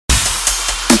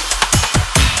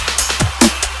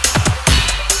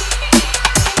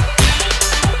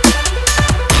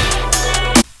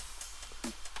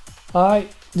Hi,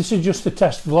 this is just a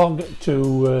test vlog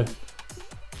to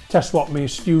test what my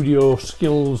studio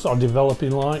skills are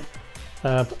developing like.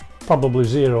 Probably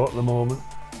zero at the moment,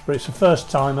 but it's a first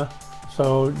timer,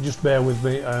 so just bear with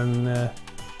me and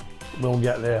we'll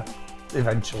get there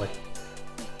eventually.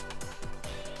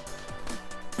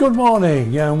 Good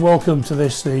morning and welcome to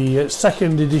this, the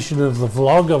second edition of the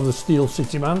vlog of the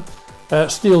Steelcityman.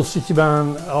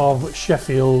 Steelcityman of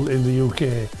Sheffield in the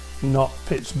UK, not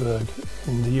Pittsburgh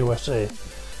in the USA.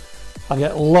 I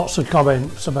get lots of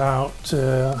comments about,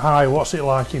 hi, what's it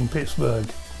like in Pittsburgh?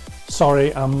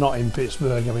 Sorry, I'm not in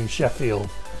Pittsburgh, I'm in Sheffield.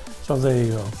 So there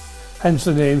you go. Hence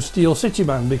the name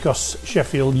Steelcityman, because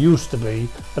Sheffield used to be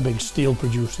a big steel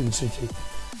producing city.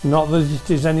 Not that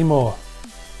it is anymore.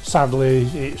 Sadly,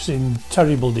 it's in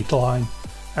terrible decline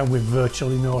and with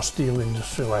virtually no steel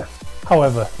industry left.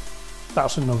 However,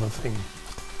 that's another thing.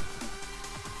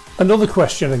 Another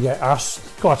question I get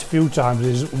asked quite a few times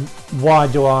is, why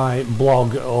do I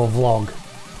blog or vlog?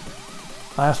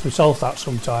 I ask myself that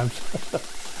sometimes,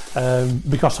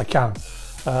 because I can.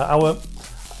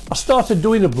 I started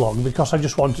doing a blog because I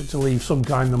just wanted to leave some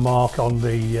kind of mark on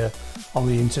the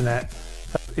internet,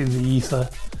 in the ether,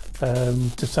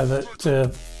 to say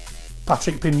that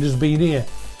Patrick Pinder's been here.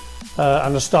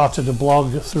 And I started a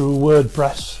blog through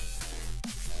WordPress.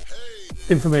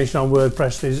 Information on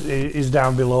WordPress is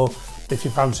down below if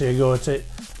you fancy a go at it.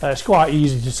 It's quite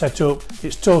easy to set up,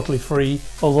 it's totally free,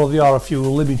 although there are a few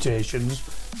limitations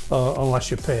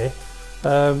unless you pay.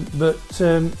 Yeah,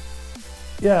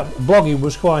 blogging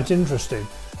was quite interesting.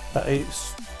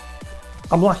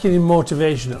 I'm lacking in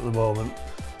motivation at the moment,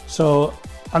 so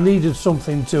I needed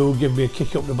something to give me a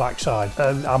kick up the backside,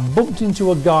 and I bumped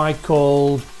into a guy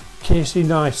called Casey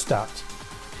Neistat,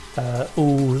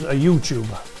 who's a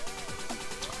YouTuber.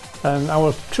 And I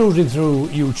was cruising through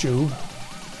YouTube,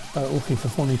 looking for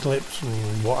funny clips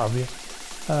and what have you,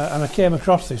 and I came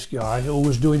across this guy who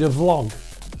was doing a vlog,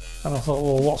 and I thought,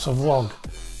 well, what's a vlog?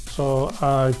 So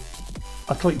I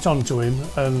clicked onto him,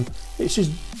 and it's his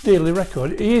daily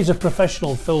record. He is a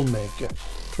professional filmmaker,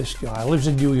 this guy, lives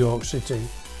in New York City.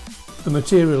 The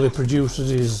material he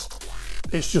produces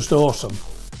it's just awesome,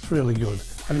 it's really good,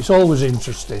 and it's always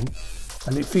interesting,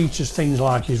 and it features things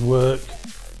like his work,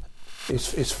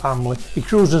 his family. He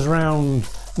cruises around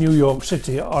New York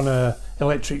City on an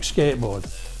electric skateboard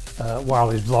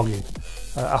while he's vlogging.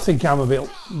 I think I'm a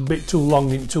bit too long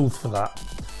in tooth for that.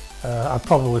 I'd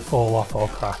probably fall off or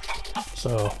crash,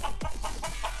 so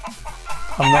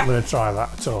I'm not going to try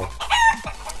that at all.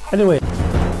 Anyway,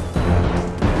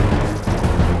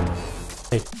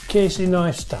 Casey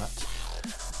Neistat.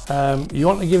 You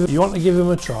want to give him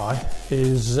a try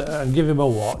and give him a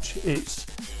watch.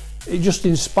 It just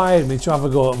inspired me to have a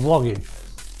go at vlogging,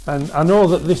 and I know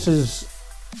that this is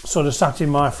sort of sat in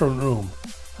my front room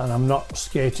and I'm not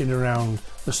skating around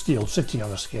the Steel City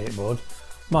on a skateboard.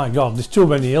 My God, there's too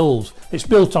many hills. It's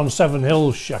built on 7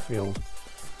 hills, Sheffield.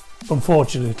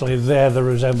 Unfortunately, there the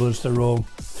resemblance to Rome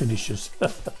finishes.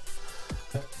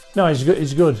 No, he's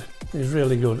good. He's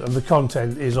really good, and the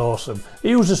content is awesome. He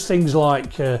uses things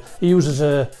like he uses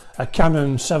a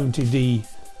Canon 70D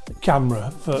camera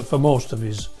for most of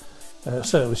his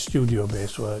certainly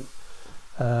studio-based work,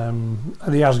 and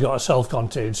he has got a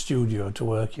self-contained studio to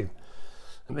work in.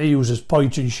 And he uses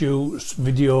point and shoots,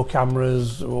 video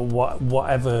cameras, or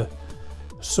whatever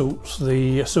suits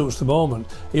the moment.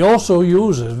 He also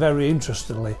uses, very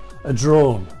interestingly, a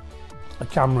drone, a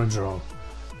camera drone,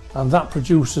 and that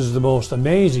produces the most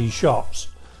amazing shots,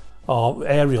 or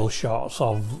aerial shots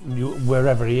of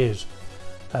wherever he is.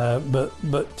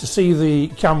 But to see the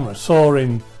camera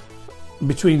soaring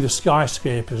between the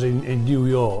skyscrapers in New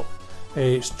York,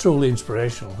 it's truly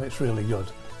inspirational. It's really good.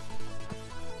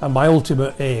 And my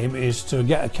ultimate aim is to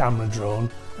get a camera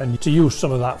drone and to use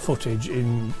some of that footage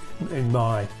in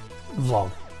my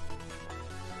vlog.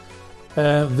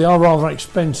 They are rather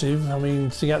expensive. I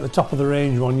mean, to get the top of the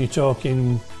range one, you're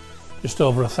talking just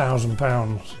over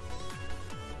 £1,000,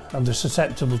 and they're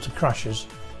susceptible to crashes.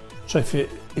 So if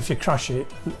you crash it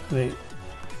and it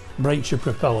breaks your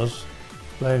propellers,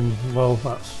 then, well,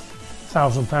 that's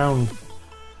 £1,000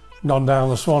 gone down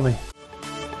the Swanee.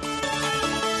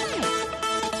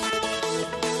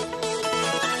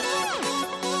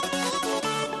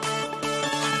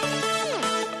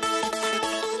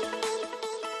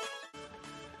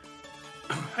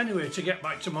 Anyway, to get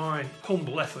back to my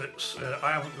humble efforts,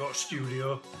 I haven't got a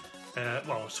studio.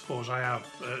 Well, I suppose I have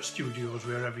studios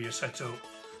wherever you set up,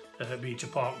 be it a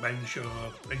park bench or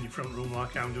in your front room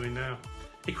like I'm doing now.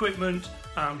 Equipment,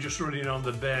 I'm just running on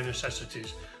the bare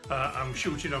necessities. I'm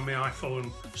shooting on my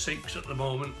iPhone 6 at the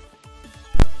moment.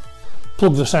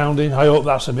 plug the sound in. I hope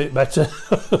that's a bit better.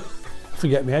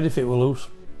 Forget my head if it were loose.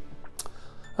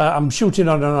 I'm shooting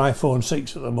on an iPhone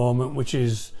 6 at the moment, which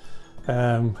is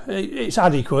it's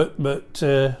adequate, but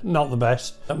not the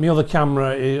best. My other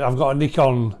camera is, I've got a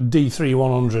Nikon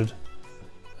D3100,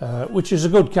 which is a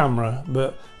good camera,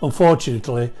 but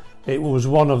unfortunately it was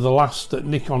one of the last that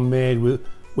Nikon made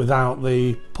without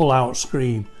the pull-out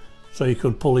screen, so you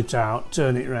could pull it out,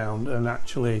 turn it round, and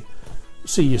actually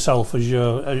see yourself as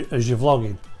you're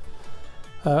vlogging.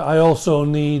 I also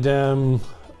need a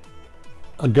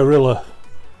Gorilla.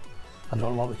 I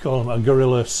don't know what they call them, a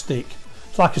Gorilla stick.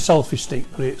 It's like a selfie stick,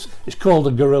 but it's called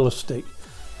a Gorilla stick,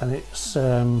 and it's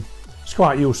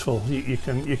quite useful. You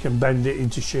can bend it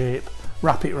into shape,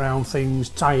 wrap it around things,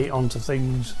 tie it onto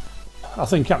things. I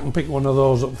think I can pick one of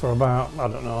those up for about, I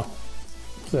don't know,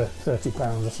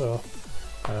 £30 or so.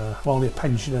 I'm only a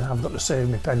pensioner. I've got to save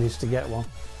my pennies to get one.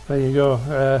 There you go.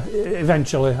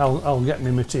 Eventually I'll get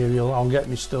my material, I'll get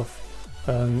my stuff,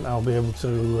 and I'll be able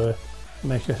to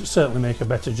certainly make a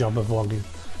better job of vlogging.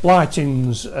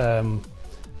 Lighting's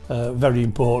very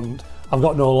important. I've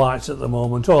got no lights at the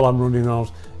moment. All I'm running on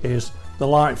is the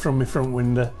light from my front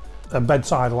window, a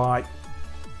bedside light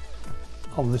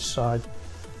on this side.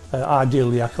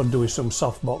 Ideally I could do with some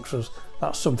soft boxes.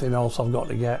 That's something else I've got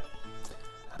to get.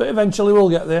 But eventually we'll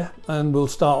get there and we'll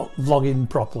start vlogging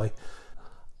properly.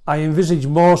 I envisage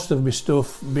most of my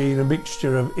stuff being a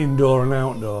mixture of indoor and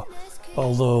outdoor,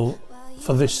 although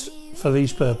for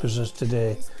these purposes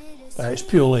today it's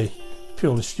purely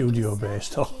studio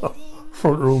based, or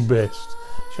front room based,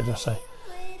 should I say.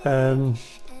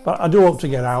 But I do hope to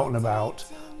get out and about.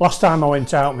 Last time I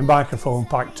went out, my microphone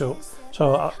packed up,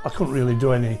 so I couldn't really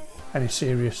do any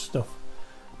serious stuff.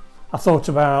 I thought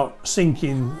about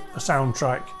syncing a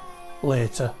soundtrack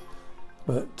later,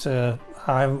 but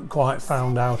I haven't quite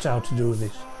found out how to do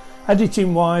this.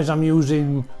 Editing wise, I'm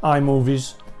using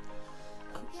iMovies.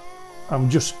 I'm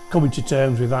just coming to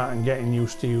terms with that and getting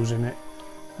used to using it.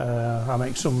 I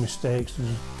make some mistakes,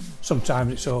 and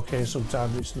sometimes it's okay,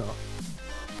 sometimes it's not.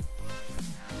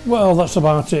 Well, that's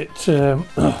about it.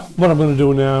 What I'm going to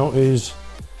do now is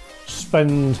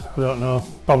spend, I don't know,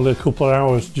 probably a couple of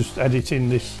hours just editing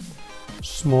this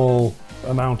small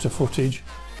amount of footage,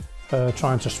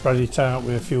 trying to spread it out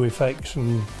with a few effects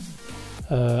and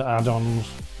add-ons.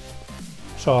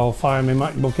 So I'll fire my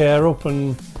MacBook Air up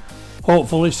and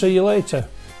hopefully see you later.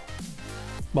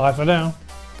 Bye for now.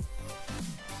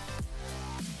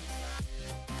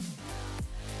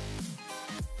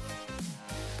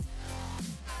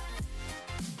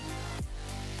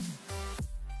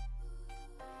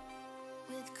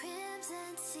 With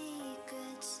crimson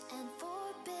secrets and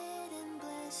forbidden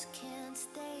bliss, can't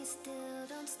stay still,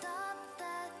 don't stop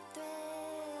that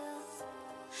thrill.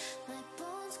 My